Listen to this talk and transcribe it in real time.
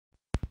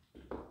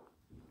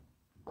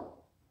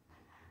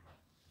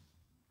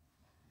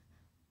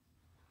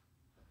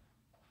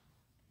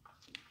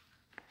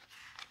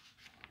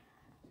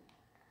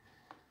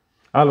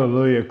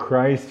Hallelujah,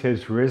 Christ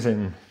has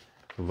risen.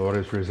 The Lord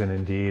has risen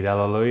indeed.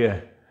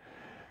 Hallelujah.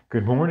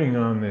 Good morning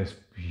on this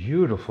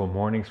beautiful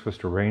morning. It's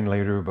supposed to rain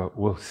later, but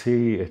we'll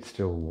see. It's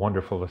still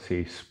wonderful to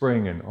see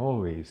spring and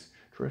all these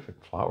terrific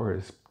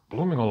flowers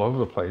blooming all over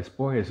the place.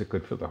 Boy, is it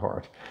good for the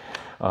heart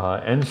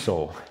and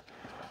soul.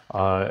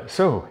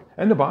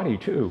 And the body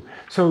too.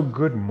 So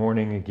good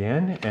morning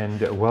again,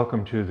 and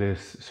welcome to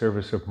this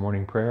service of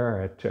morning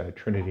prayer at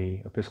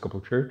Trinity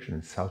Episcopal Church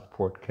in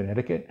Southport,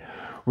 Connecticut.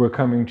 We're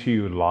coming to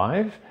you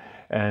live,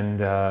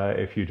 and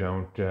if you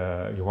want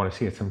to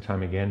see it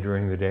sometime again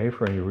during the day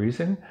for any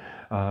reason,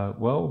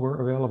 we're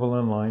available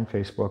online,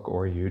 Facebook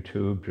or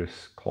YouTube.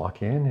 Just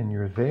clock in and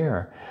you're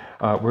there.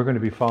 We're going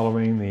to be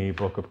following the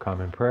Book of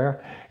Common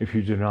Prayer. If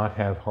you do not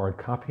have hard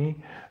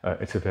copy,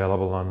 it's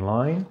available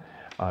online.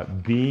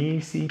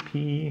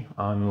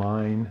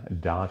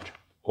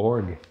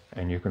 bcponline.org,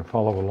 and you can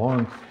follow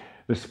along.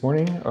 This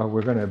morning,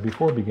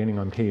 before beginning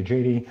on page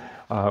 80,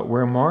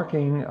 we're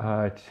marking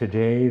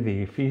today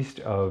the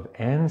feast of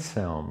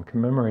Anselm,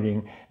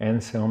 commemorating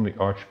Anselm, the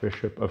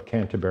Archbishop of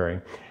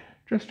Canterbury.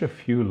 Just a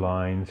few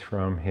lines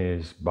from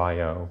his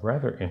bio.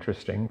 Rather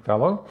interesting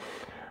fellow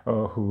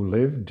who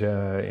lived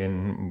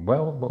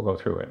we'll go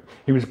through it.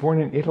 He was born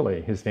in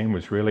Italy. His name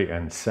was really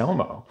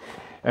Anselmo.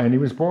 And he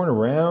was born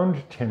around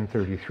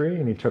 1033,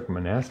 and he took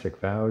monastic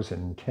vows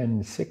in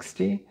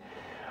 1060.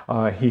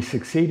 He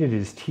succeeded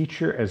his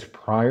teacher as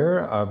prior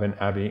of an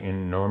abbey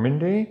in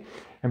Normandy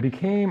and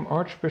became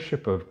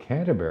Archbishop of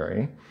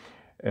Canterbury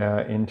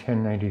in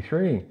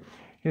 1093.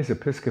 His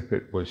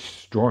episcopate was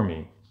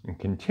stormy, in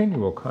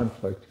continual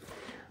conflict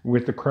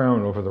with the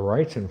crown over the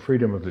rights and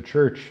freedom of the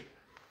church.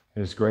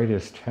 His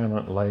greatest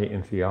talent lay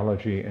in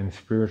theology and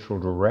spiritual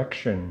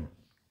direction.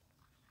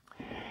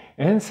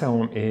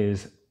 Anselm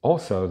is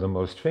also the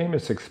most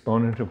famous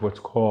exponent of what's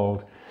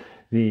called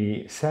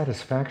the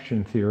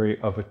satisfaction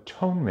theory of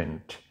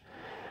atonement.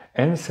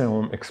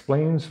 Anselm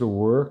explains the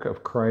work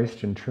of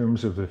Christ in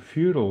terms of the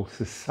feudal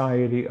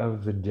society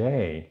of the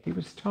day. He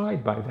was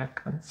tied by that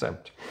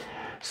concept.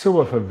 So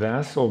if a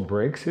vassal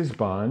breaks his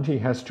bond, he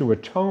has to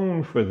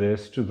atone for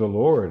this to the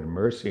Lord.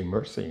 Mercy,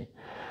 mercy.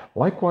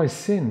 Likewise,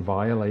 sin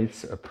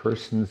violates a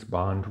person's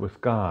bond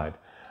with God.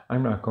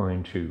 I'm not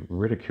going to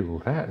ridicule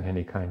that in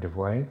any kind of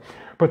way,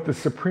 but the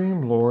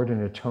supreme Lord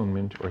in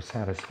atonement or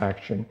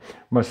satisfaction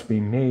must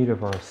be made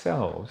of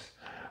ourselves.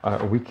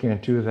 We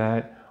can't do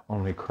that.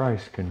 Only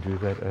Christ can do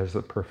that as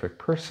the perfect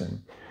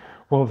person.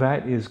 Well,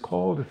 that is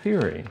called a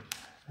theory,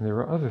 and there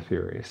are other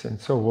theories, and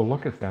so we'll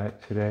look at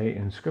that today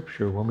in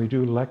Scripture when we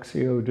do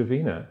Lectio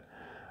Divina.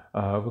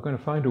 We're going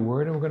to find a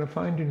word, and we're going to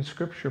find in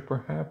Scripture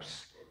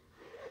perhaps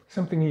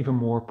something even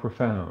more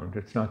profound.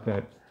 It's not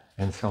that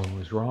Anselm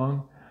was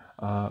wrong,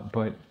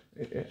 but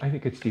I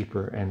think it's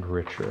deeper and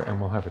richer, and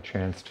we'll have a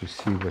chance to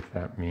see what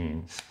that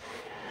means.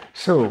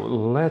 So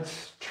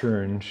let's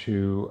turn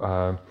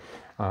to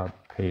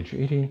page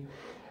 80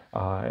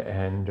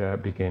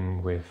 and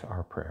begin with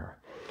our prayer.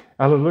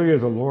 Alleluia,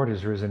 the Lord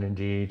is risen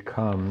indeed.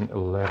 Come,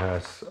 let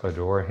us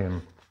adore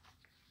him.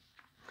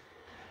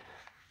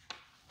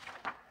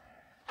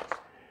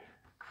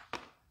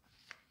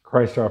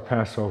 Christ our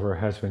Passover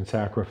has been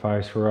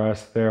sacrificed for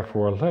us,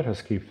 therefore let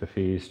us keep the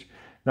feast,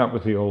 not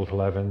with the old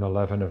leaven, the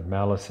leaven of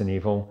malice and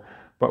evil,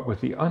 but with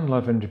the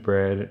unleavened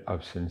bread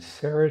of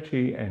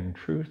sincerity and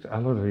truth.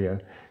 Alleluia.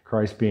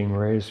 Christ, being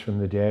raised from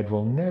the dead,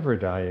 will never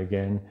die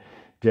again.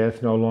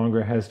 Death no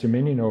longer has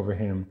dominion over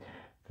him.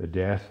 The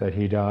death that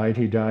he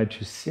died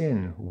to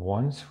sin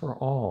once for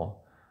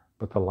all.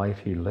 But the life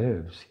he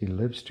lives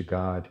to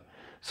God.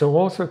 So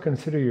also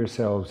consider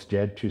yourselves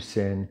dead to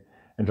sin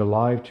and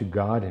alive to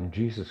God in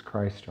Jesus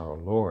Christ our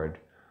Lord.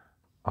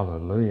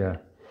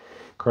 Alleluia.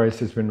 Christ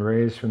has been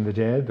raised from the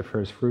dead, the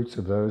first fruits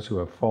of those who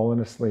have fallen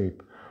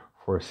asleep.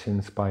 For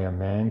since by a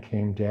man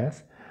came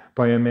death,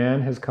 by a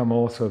man has come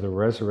also the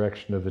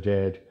resurrection of the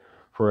dead.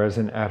 For as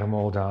in Adam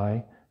all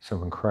die,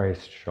 so in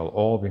Christ shall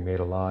all be made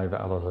alive.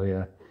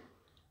 Alleluia.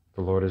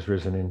 The Lord is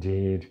risen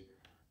indeed.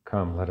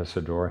 Come, let us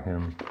adore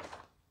him.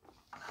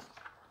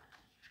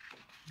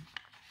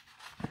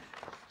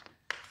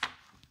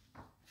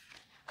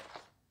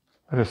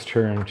 Let us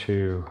turn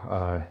to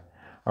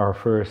our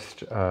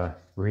first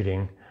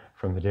reading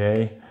from the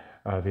day,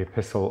 the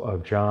Epistle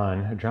of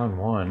John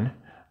 1,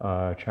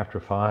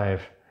 chapter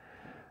 5.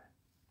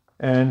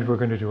 And we're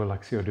going to do a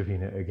Lectio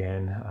Divina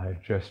again,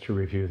 just to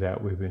review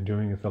that. We've been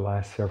doing it the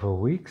last several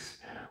weeks.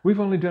 We've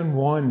only done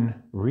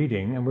one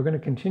reading, and we're going to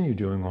continue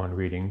doing one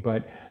reading,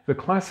 but the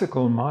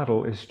classical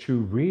model is to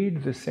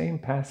read the same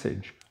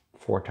passage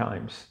 4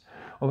 times.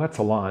 Well, that's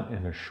a lot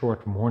in a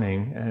short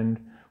morning, and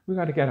we've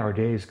got to get our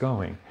days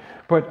going.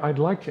 But I'd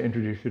like to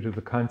introduce you to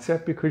the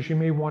concept because you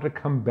may want to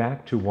come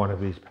back to one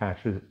of these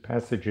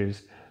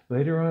passages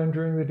later on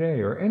during the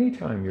day or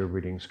anytime you're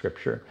reading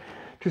Scripture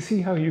to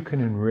see how you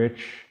can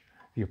enrich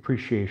the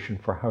appreciation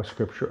for how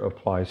Scripture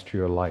applies to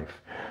your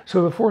life.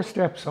 So the 4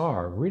 steps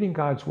are reading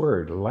God's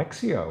Word,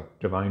 Lectio,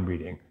 divine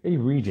reading, a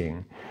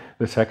reading.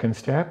 The second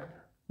step,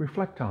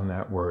 reflect on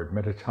that word,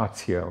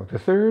 meditatio. The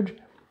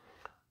third,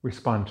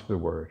 respond to the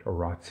word,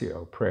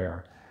 oratio,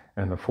 prayer.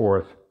 and the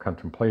fourth,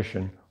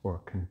 contemplation,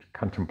 or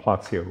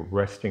contemplatio,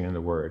 resting in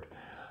the Word.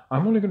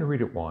 I'm only going to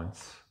read it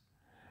once,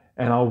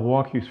 and I'll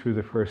walk you through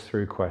the first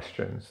three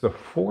questions. The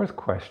fourth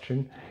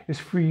question is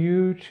for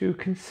you to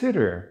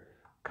consider,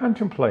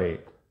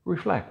 contemplate,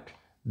 reflect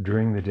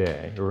during the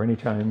day, or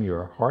anytime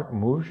your heart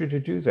moves you to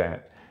do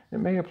that. It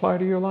may apply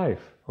to your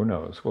life. Who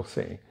knows? We'll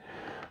see.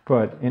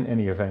 But in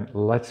any event,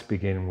 let's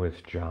begin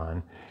with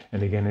John.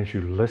 And again, as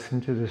you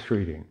listen to this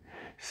reading,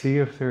 see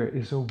if there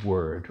is a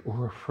word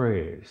or a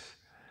phrase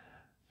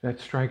that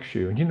strikes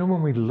you. And you know,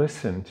 when we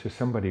listen to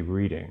somebody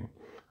reading,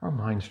 our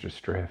minds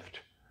just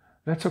drift.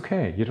 That's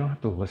okay. You don't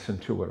have to listen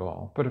to it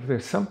all. But if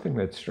there's something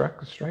that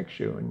strikes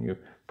you and you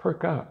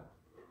perk up,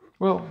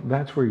 well,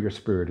 that's where your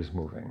spirit is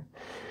moving.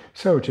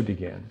 So to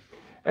begin,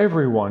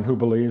 everyone who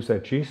believes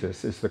that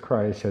Jesus is the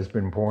Christ has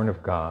been born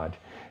of God,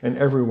 and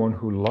everyone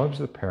who loves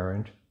the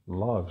parent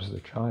loves the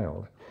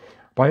child.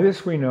 By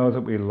this we know that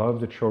we love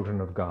the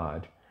children of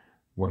God,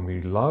 when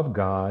we love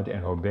God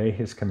and obey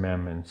his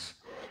commandments.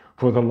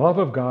 For the love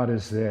of God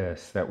is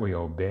this, that we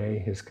obey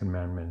his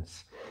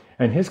commandments.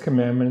 And his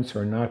commandments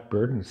are not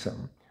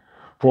burdensome.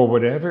 For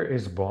whatever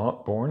is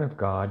born of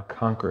God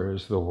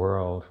conquers the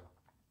world.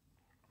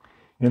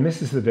 And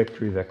this is the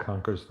victory that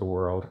conquers the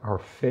world, our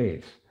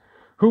faith.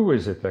 Who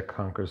is it that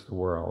conquers the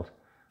world?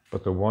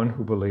 But the one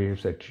who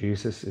believes that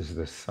Jesus is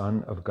the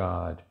Son of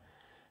God.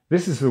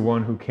 This is the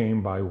one who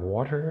came by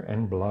water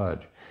and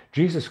blood,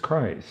 Jesus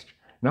Christ,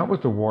 not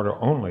with the water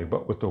only,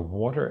 but with the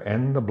water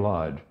and the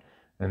blood.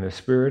 And the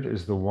Spirit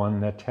is the one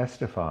that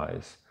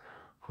testifies,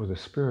 for the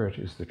Spirit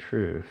is the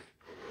truth.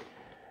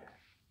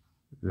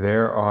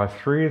 There are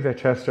three that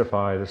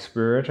testify, the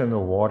Spirit and the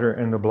water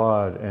and the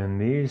blood,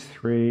 and these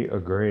three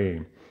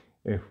agree.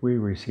 If we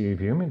receive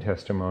human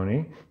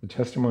testimony, the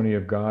testimony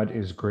of God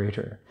is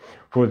greater.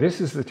 For this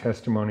is the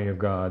testimony of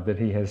God, that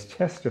he has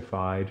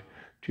testified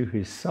to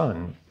his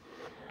Son.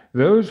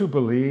 Those who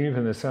believe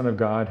in the Son of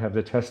God have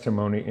the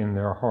testimony in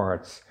their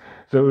hearts.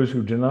 Those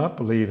who do not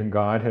believe in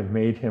God have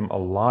made him a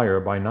liar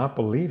by not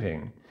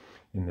believing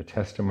in the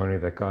testimony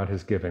that God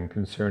has given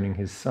concerning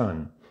his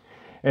Son.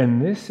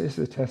 And this is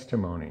the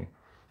testimony.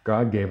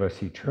 God gave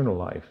us eternal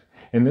life,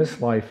 and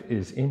this life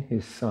is in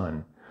his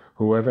Son.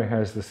 Whoever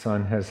has the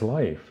Son has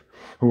life.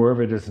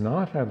 Whoever does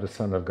not have the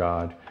Son of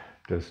God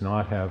does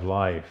not have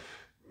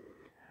life.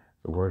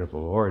 The word of the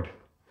Lord.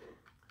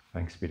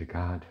 Thanks be to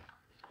God.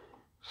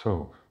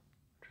 So,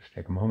 just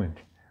take a moment.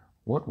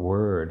 What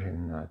word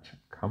in that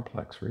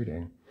complex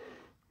reading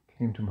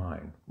came to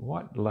mind?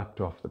 What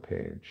leapt off the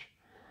page?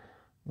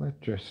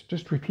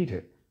 Just repeat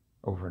it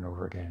over and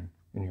over again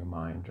in your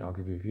mind. I'll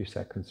give you a few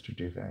seconds to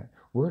do that.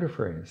 Word or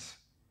phrase?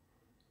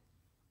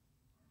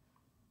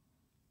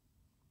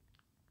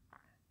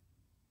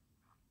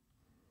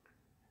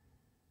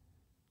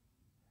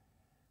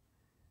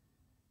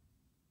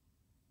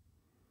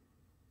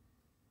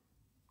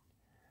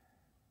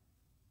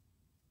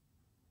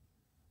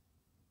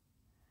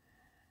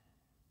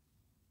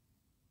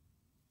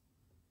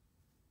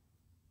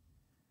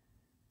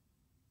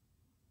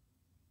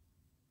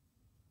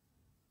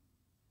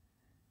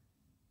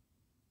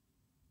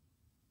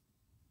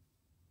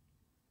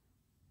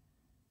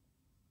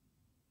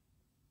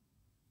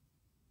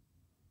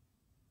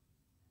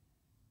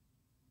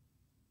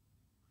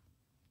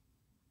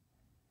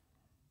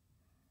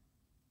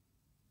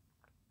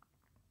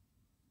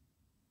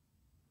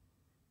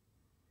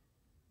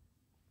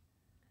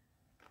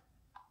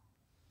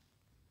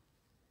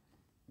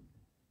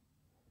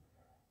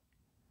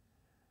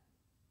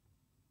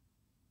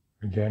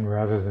 Again,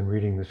 rather than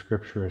reading the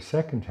scripture a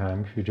second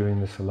time, if you're doing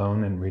this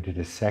alone, then read it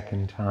a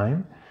second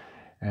time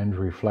and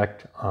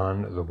reflect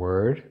on the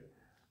word,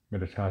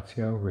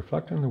 meditatio,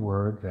 reflect on the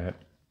word that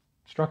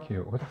struck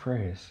you, or the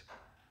phrase.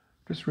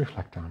 Just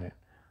reflect on it.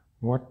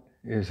 What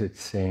is it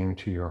saying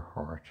to your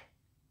heart?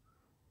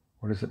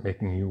 What is it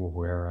making you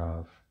aware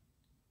of?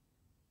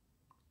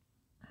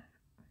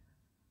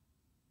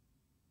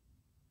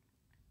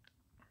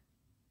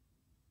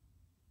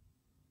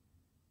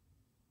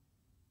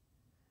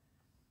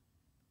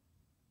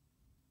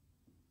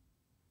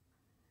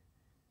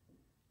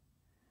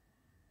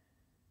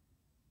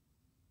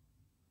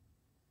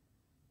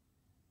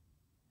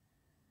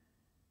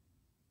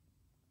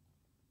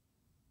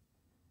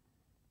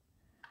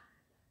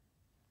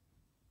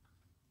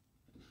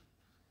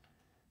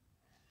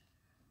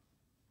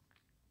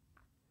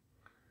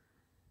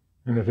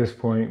 And at this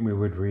point, we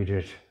would read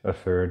it a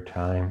third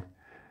time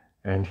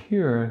and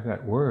hear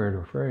that word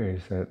or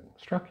phrase that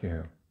struck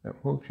you,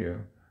 that moved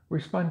you.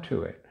 Respond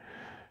to it.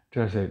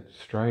 Does it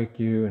strike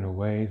you in a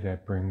way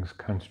that brings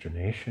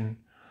consternation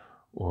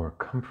or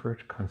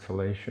comfort,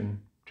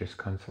 consolation,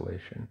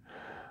 disconsolation?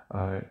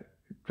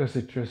 Does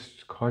it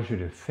just cause you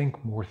to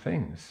think more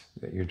things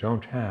that you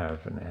don't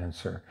have an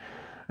answer?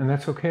 And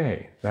that's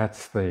okay.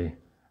 That's the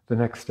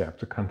next step,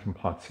 the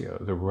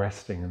contemplatio, the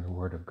resting in the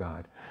Word of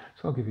God.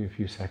 So I'll give you a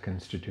few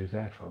seconds to do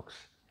that, folks.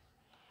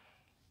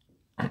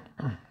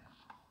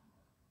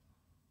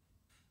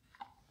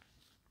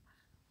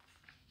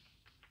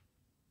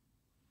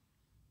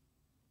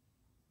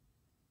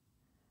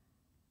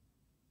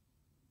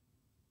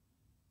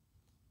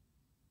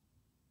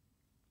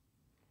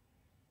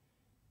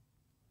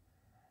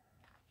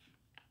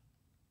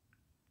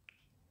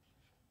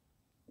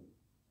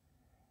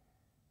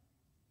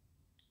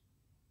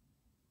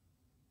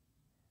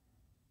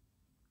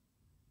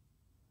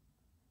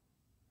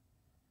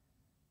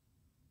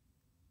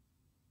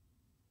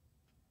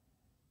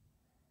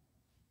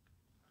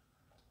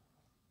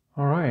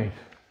 All right,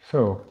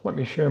 so let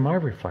me share my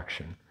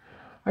reflection.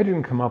 I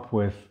didn't come up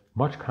with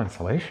much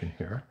consolation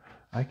here.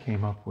 I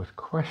came up with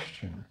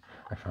question.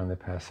 I found the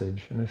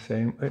passage in the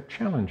same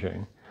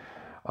challenging.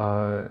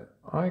 I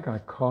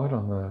got caught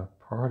on the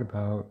part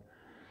about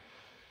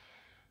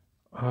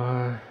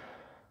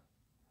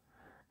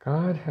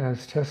God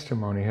has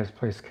testimony, has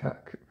placed,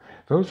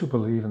 those who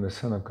believe in the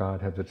Son of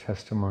God have the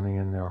testimony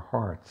in their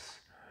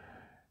hearts.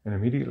 And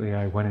immediately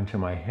I went into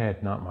my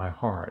head, not my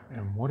heart.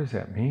 And what does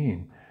that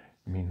mean?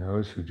 You mean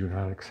those who do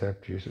not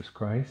accept Jesus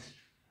Christ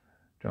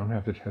don't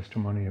have the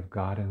testimony of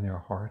God in their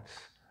hearts?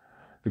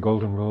 The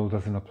golden rule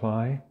doesn't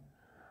apply?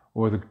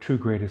 Or the two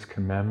greatest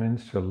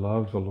commandments, to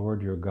love the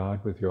Lord your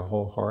God with your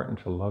whole heart and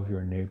to love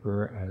your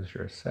neighbor as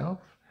yourself,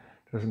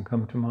 doesn't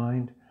come to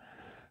mind?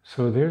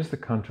 So there's the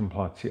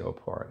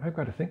contemplatio part. I've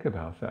got to think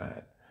about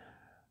that.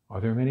 Are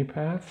there many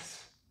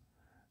paths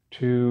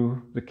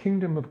to the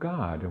kingdom of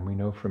God? And we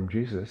know from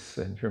Jesus,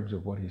 in terms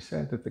of what he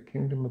said, that the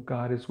kingdom of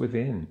God is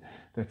within.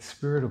 That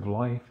spirit of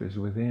life is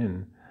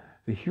within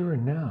the here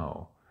and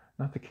now,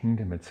 not the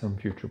kingdom at some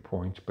future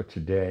point, but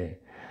today.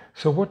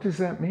 So what does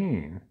that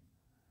mean?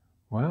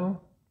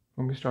 Well,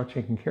 when we start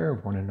taking care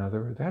of one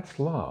another, that's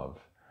love.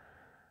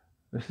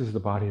 This is the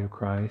body of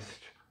Christ,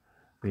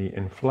 the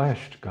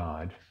enfleshed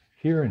God,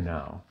 here and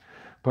now.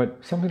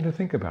 But something to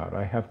think about.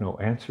 I have no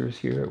answers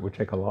here. It would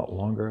take a lot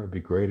longer. It would be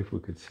great if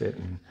we could sit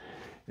and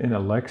in a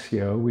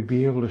Lectio, we'd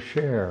be able to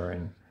share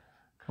and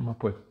come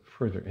up with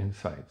further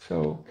insight.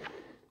 So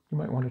you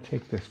might want to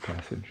take this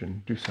passage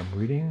and do some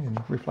reading and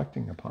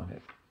reflecting upon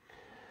it.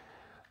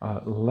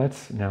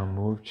 Let's now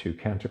move to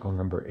Canticle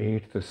number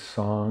 8, the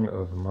Song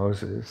of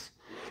Moses.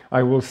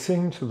 I will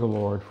sing to the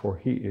Lord, for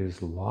he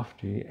is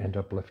lofty and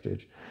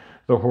uplifted.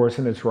 The horse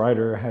and its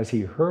rider has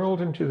he hurled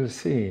into the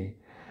sea.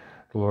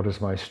 The Lord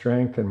is my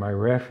strength and my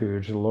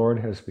refuge. The Lord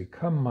has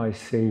become my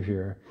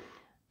Savior.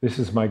 This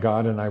is my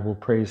God, and I will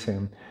praise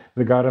him,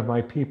 the God of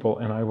my people,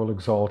 and I will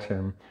exalt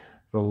him.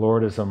 The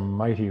Lord is a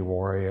mighty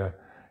warrior.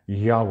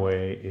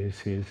 Yahweh is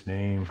his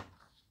name.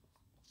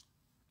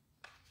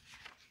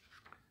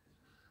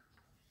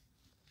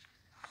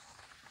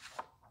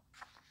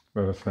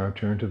 Let us now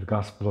turn to the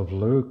Gospel of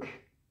Luke,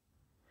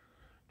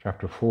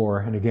 chapter 4.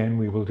 And again,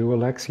 we will do a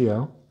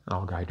Lectio.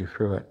 I'll guide you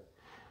through it.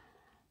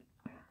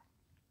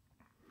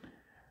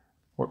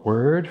 What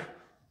word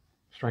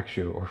strikes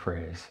you or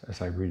phrase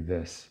as I read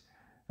this?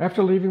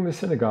 After leaving the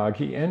synagogue,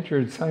 he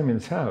entered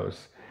Simon's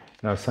house.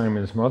 Now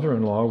Simon's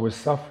mother-in-law was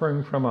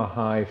suffering from a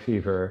high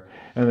fever,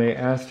 and they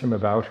asked him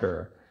about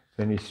her.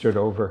 Then he stood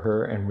over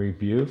her and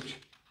rebuked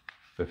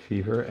the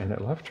fever, and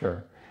it left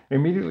her.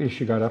 Immediately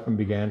she got up and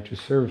began to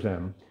serve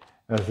them.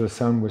 As the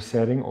sun was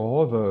setting,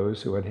 all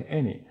those who had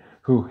any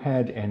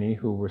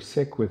who were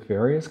sick with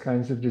various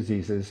kinds of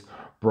diseases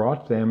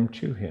brought them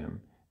to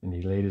him, and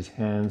he laid his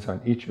hands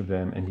on each of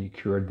them, and he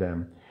cured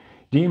them.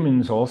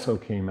 Demons also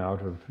came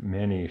out of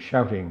many,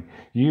 shouting,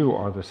 "You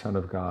are the Son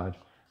of God."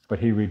 But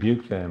he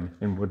rebuked them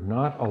and would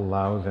not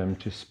allow them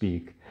to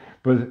speak,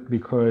 but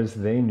because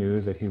they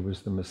knew that he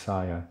was the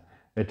Messiah.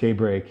 At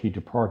daybreak he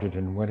departed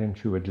and went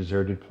into a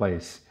deserted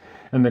place,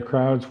 and the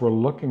crowds were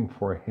looking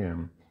for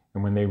him.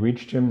 And when they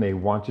reached him, they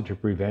wanted to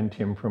prevent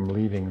him from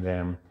leaving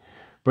them.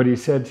 But he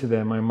said to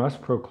them, "I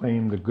must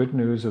proclaim the good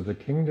news of the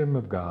kingdom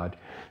of God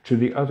to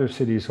the other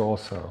cities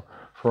also,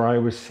 for I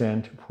was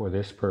sent for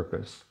this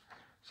purpose."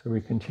 So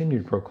we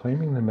continued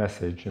proclaiming the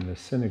message in the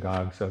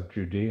synagogues of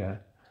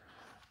Judea.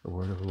 The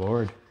word of the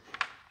Lord.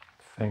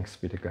 Thanks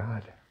be to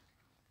God.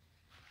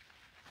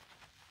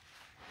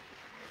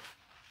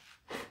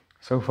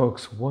 So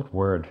folks, what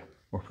word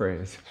or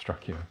phrase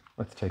struck you?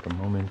 Let's take a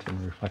moment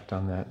and reflect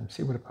on that and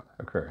see what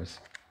occurs.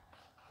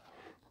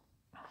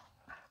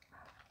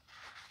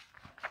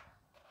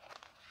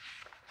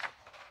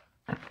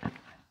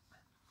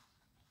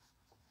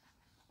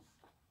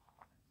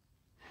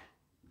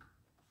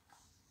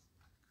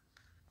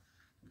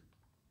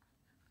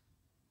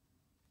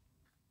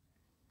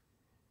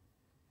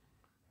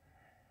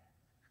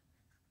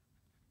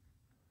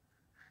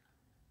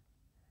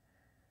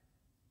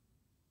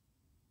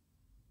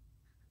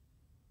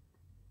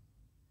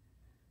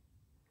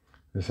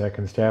 The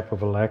second step of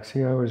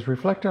Lectio is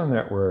reflect on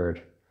that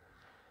word.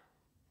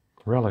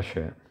 Relish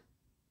it.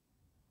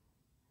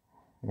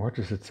 What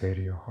does it say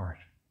to your heart?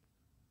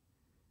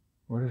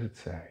 What does it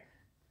say?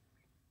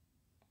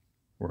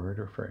 Word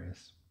or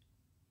phrase?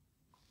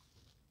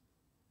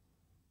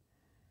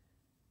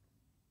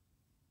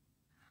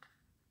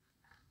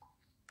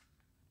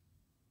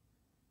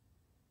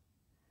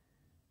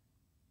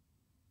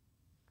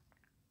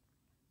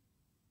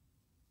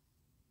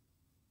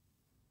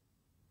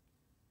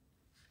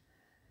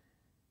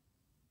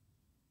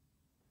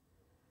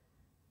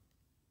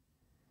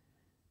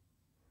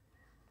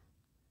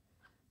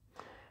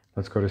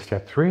 Let's go to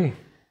step 3.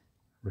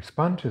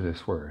 Respond to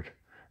this word.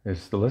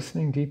 As the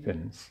listening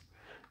deepens,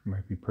 it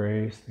might be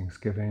praise,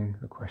 thanksgiving,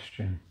 a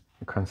question,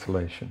 a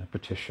consolation, a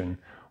petition.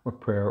 What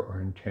prayer or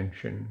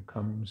intention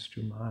comes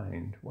to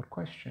mind? What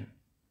question?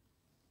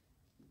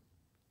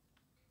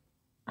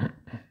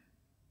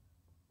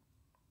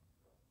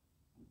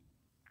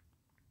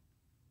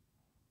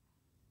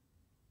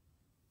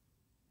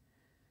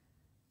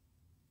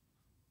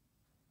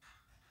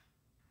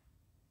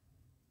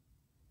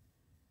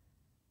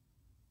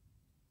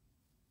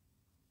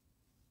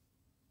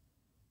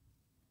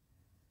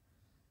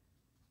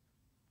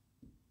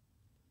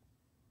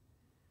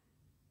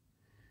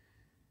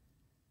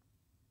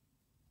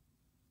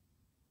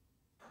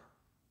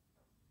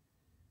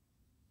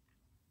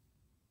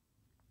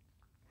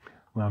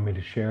 allow me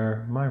to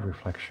share my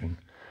reflection,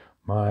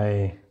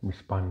 my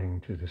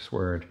responding to this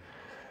word.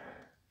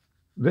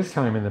 This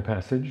time in the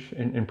passage,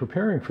 in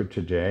preparing for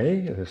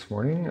today, this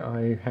morning,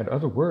 I had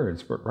other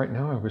words, but right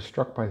now I was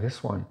struck by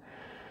this one.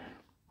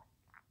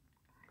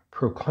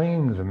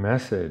 Proclaim the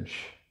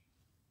message.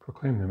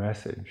 Proclaim the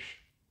message.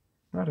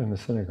 Not in the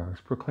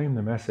synagogues. Proclaim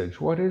the message.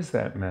 What is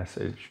that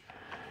message?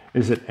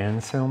 Is it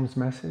Anselm's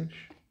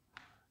message,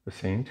 the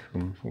saint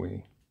whom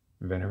we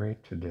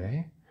venerate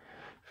today?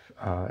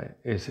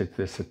 Is it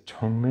this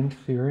atonement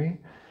theory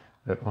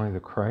that only the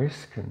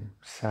Christ can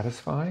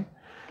satisfy?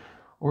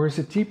 Or is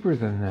it deeper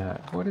than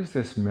that? What is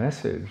this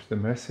message? The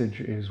message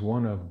is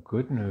one of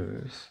good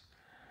news.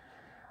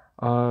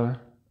 And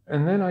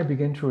then I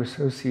begin to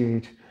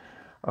associate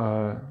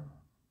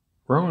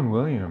Rowan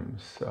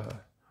Williams,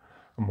 a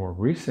more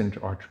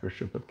recent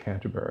Archbishop of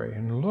Canterbury,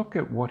 and look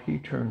at what he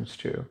turns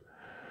to.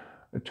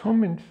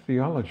 Atonement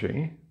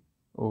theology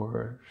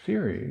or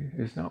theory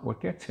is not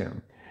what gets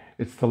him.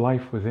 It's the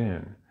life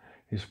within,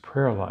 his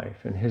prayer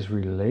life and his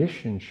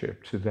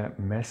relationship to that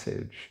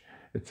message.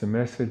 It's a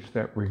message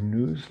that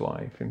renews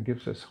life and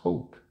gives us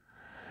hope.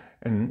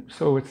 And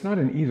so it's not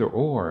an either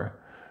or.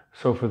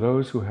 So for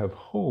those who have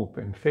hope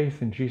and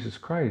faith in Jesus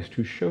Christ,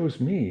 who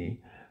shows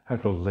me how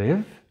to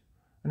live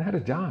and how to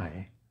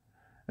die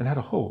and how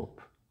to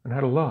hope and how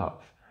to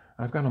love,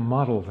 I've got a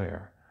model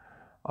there.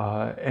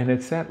 And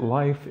it's that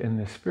life in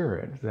the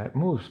Spirit that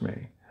moves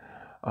me.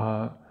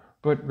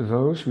 But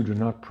those who do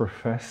not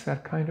profess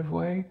that kind of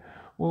way,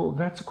 well,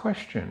 that's a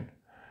question.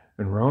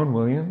 And Rowan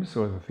Williams,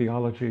 or the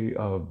theology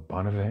of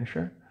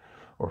Bonaventure,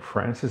 or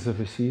Francis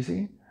of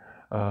Assisi,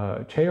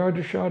 Teilhard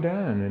de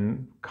Chardin,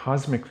 and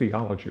cosmic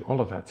theology,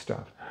 all of that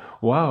stuff.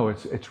 Wow,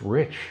 it's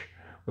rich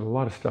with a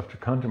lot of stuff to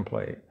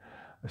contemplate.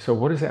 So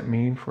what does that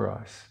mean for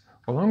us?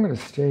 Well, I'm going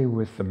to stay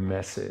with the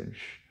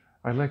message.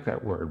 I like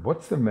that word.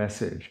 What's the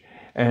message?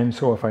 And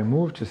so if I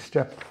move to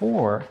step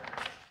 4,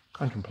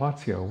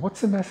 contemplatio,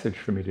 what's the message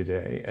for me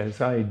today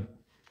as I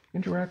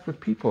interact with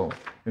people,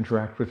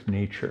 interact with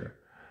nature?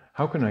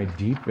 How can I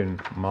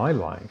deepen my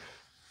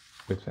life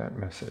with that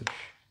message?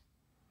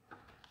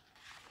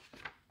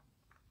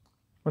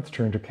 Let's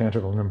turn to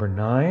Canticle number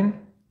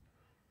 9.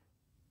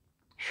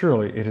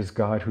 Surely it is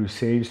God who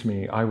saves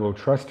me. I will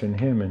trust in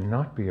him and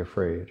not be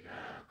afraid.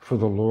 For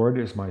the Lord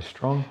is my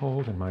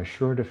stronghold and my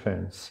sure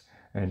defense,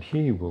 and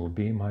he will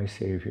be my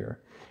Savior.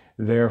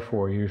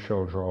 Therefore you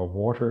shall draw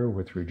water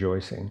with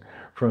rejoicing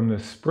from the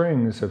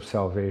springs of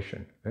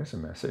salvation. There's a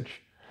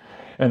message.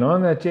 And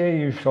on that day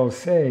you shall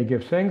say,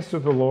 give thanks to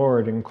the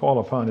Lord and call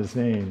upon his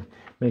name.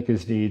 Make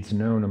his deeds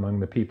known among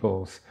the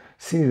peoples.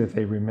 See that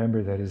they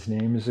remember that his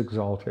name is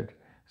exalted.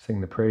 Sing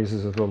the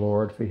praises of the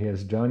Lord, for he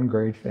has done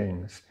great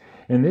things.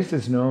 And this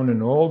is known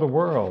in all the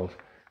world.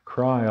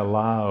 Cry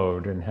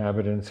aloud,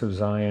 inhabitants of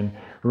Zion.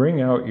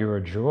 Ring out your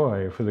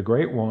joy, for the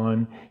great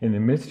one in the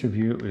midst of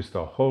you is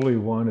the Holy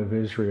One of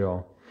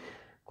Israel.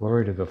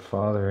 Glory to the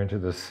Father, and to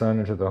the Son,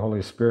 and to the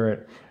Holy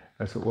Spirit,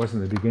 as it was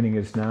in the beginning,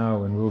 is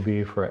now, and will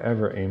be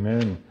forever.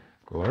 Amen.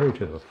 Glory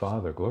to the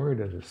Father, glory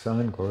to the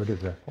Son, glory to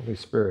the Holy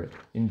Spirit,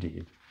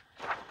 indeed.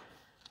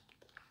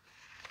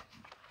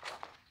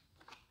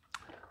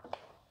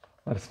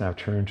 Let us now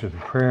turn to the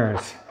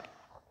prayers.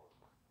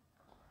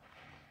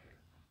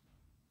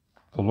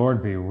 The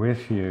Lord be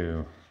with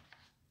you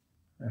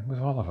and with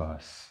all of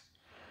us.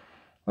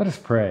 Let us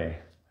pray.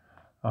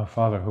 Our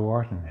Father who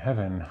art in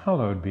heaven,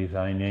 hallowed be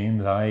thy name.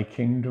 Thy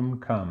kingdom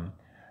come.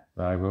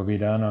 Thy will be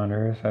done on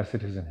earth as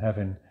it is in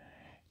heaven.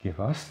 Give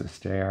us this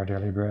day our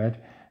daily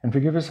bread, and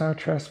forgive us our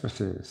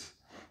trespasses.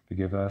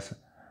 Forgive us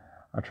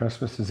our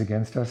trespasses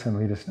against us, and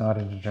lead us not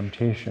into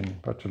temptation,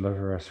 but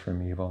deliver us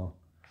from evil.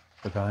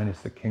 For thine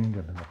is the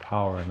kingdom, and the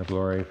power, and the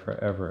glory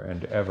forever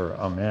and ever.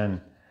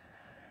 Amen.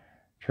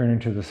 Turning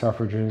to the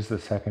suffrages, the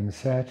second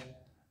set,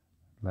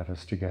 let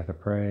us together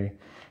pray.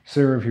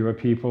 Serve your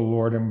people,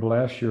 Lord, and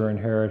bless your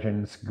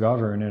inheritance.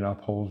 Govern and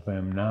uphold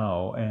them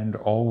now and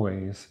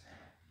always.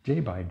 Day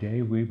by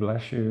day we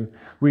bless you.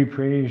 We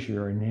praise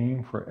your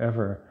name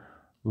forever.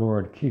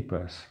 Lord, keep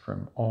us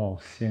from all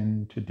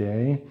sin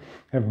today.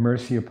 Have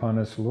mercy upon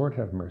us, Lord,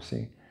 have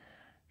mercy.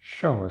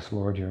 Show us,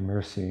 Lord, your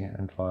mercy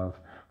and love,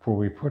 for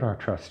we put our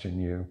trust in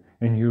you,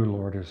 and you,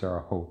 Lord, is our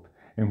hope,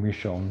 and we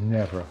shall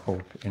never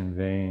hope in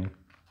vain.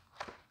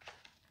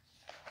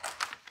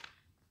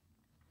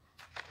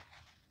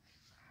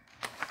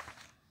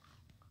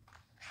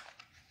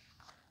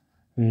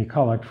 The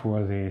collect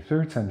for the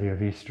third Sunday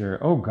of Easter.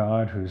 O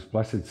God, whose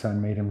blessed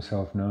Son made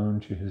himself known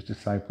to his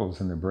disciples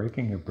in the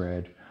breaking of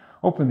bread,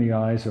 open the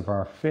eyes of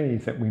our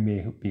faith that we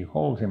may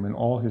behold him in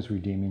all his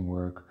redeeming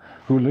work,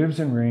 who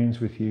lives and reigns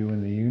with you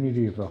in the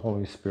unity of the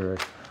Holy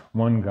Spirit,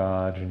 one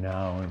God,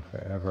 now and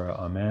forever.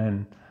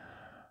 Amen.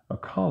 A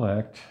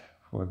collect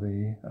for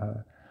the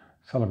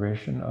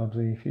celebration of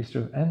the Feast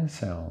of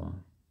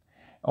Anselm.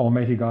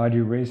 Almighty God,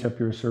 you raised up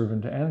your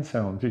servant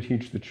Anselm to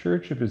teach the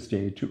church of his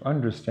day to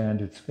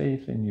understand its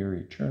faith in your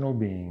eternal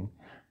being,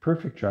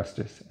 perfect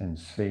justice, and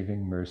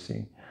saving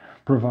mercy.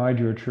 Provide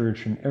your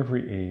church in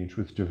every age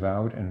with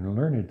devout and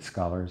learned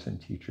scholars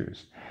and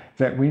teachers,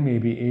 that we may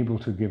be able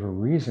to give a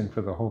reason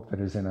for the hope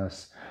that is in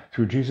us,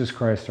 through Jesus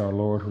Christ our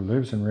Lord, who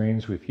lives and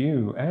reigns with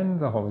you and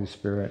the Holy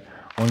Spirit,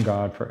 one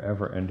God,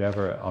 forever and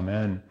ever.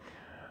 Amen.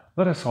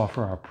 Let us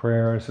offer our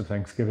prayers of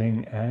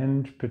thanksgiving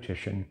and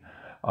petition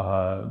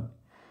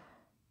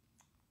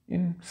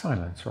in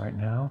silence right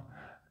now,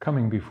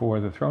 coming before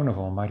the throne of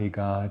Almighty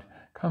God,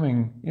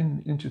 coming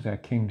into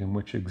that kingdom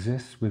which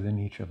exists within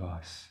each of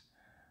us.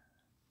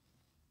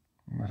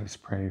 Let us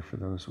pray for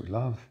those we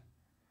love,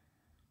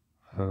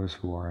 for those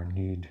who are in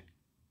need,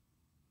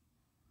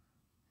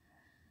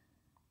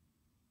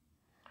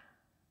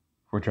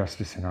 for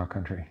justice in our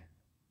country.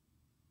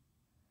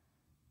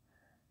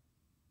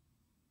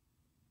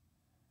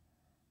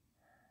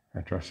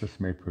 That justice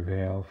may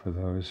prevail for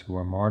those who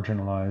are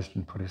marginalized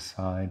and put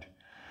aside,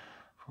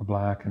 for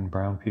Black and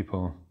brown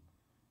people,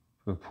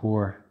 for the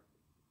poor,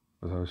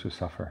 for those who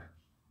suffer.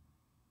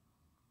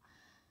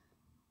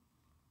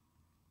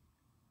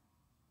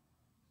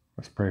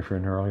 Let's pray for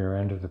an earlier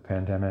end of the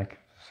pandemic,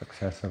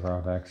 success of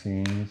our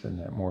vaccines, and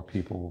that more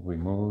people will be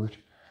moved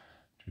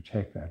to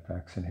take that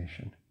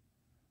vaccination.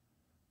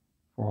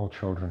 For all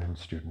children and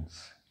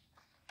students.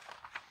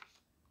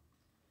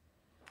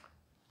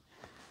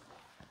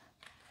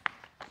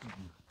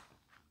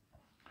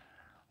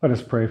 Let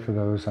us pray for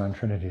those on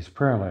Trinity's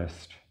prayer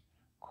list: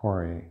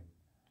 Corey,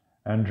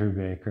 Andrew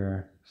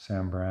Baker,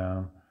 Sam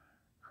Brown,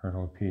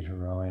 Colonel Peter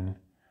Rowan,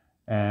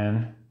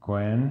 Anne,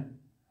 Gwen,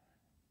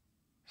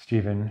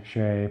 Stephen,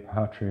 Shay,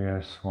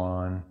 Patria,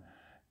 Swan,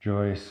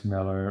 Joyce,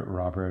 Miller,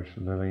 Robert,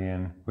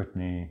 Lillian,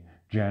 Whitney,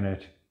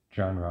 Janet,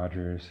 John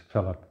Rogers,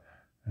 Philip,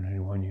 and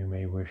anyone you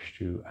may wish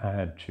to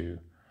add to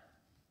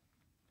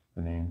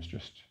the names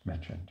just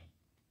mentioned.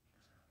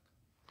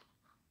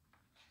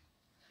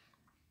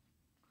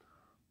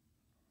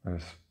 Let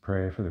us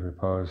pray for the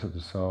repose of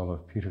the soul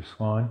of Peter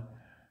Swan,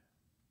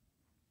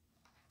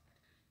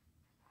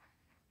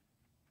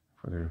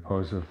 for the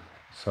repose of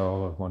the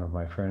soul of one of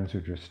my friends who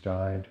just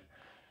died,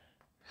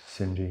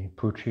 Cindy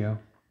Puccio.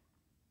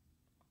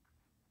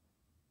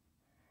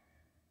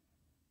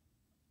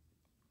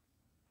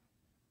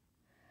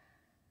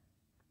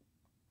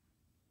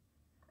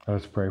 Let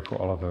us pray for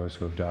all of those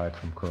who have died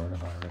from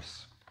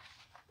coronavirus.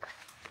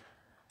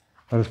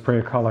 Let us pray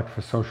a collect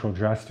for social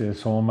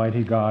justice.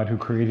 Almighty God, who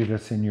created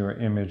us in your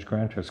image,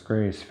 grant us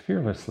grace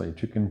fearlessly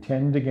to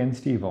contend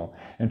against evil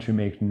and to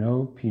make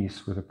no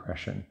peace with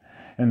oppression,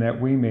 and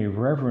that we may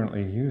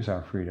reverently use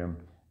our freedom.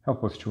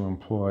 Help us to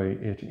employ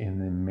it in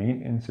the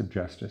maintenance of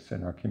justice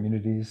in our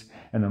communities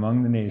and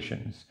among the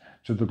nations,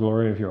 to the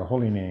glory of your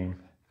holy name,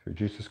 through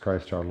Jesus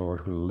Christ our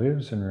Lord, who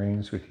lives and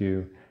reigns with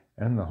you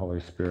and the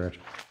Holy Spirit,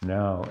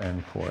 now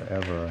and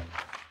forever.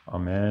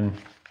 Amen.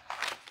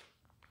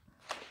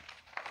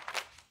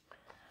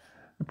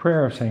 The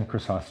prayer of St.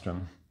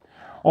 Chrysostom.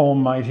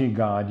 Almighty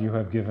God, you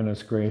have given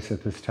us grace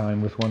at this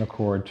time with one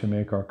accord to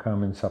make our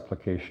common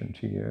supplication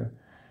to you.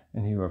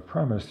 And you have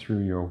promised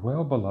through your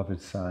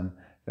well-beloved Son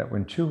that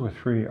when 2 or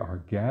 3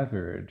 are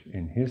gathered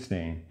in his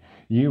name,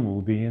 you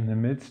will be in the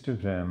midst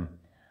of them.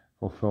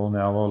 Fulfill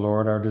now, O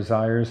Lord, our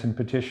desires and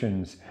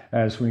petitions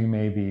as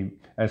may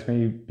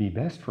be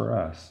best for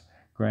us,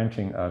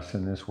 granting us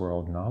in this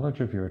world knowledge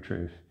of your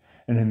truth,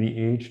 and in the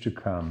age to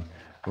come,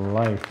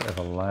 life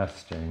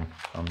everlasting.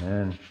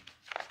 Amen.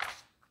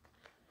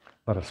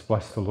 Let us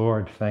bless the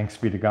Lord. Thanks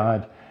be to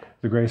God.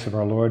 The grace of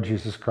our Lord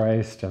Jesus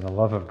Christ and the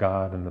love of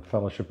God and the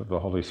fellowship of the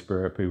Holy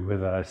Spirit be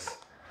with us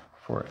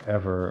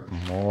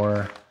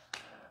forevermore.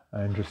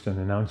 And just an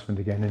announcement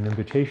again, an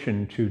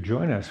invitation to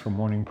join us for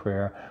morning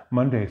prayer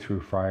Monday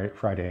through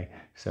Friday,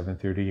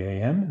 7:30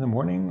 a.m. in the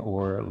morning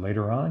or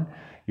later on,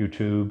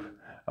 YouTube,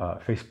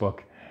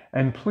 Facebook.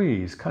 And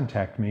please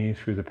contact me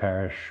through the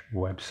parish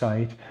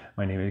website.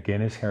 My name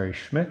again is Harry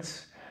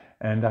Schmitz,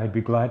 and I'd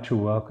be glad to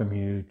welcome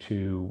you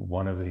to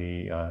one of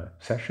the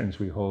sessions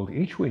we hold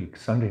each week,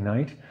 Sunday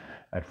night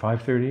at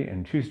 5:30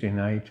 and Tuesday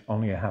night,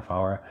 only a half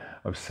hour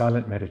of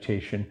silent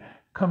meditation.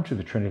 Come to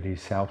the Trinity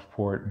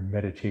Southport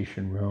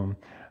meditation room.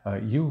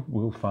 You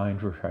will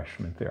find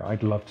refreshment there.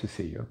 I'd love to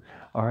see you.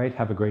 All right,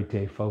 have a great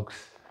day,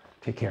 folks.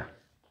 Take care.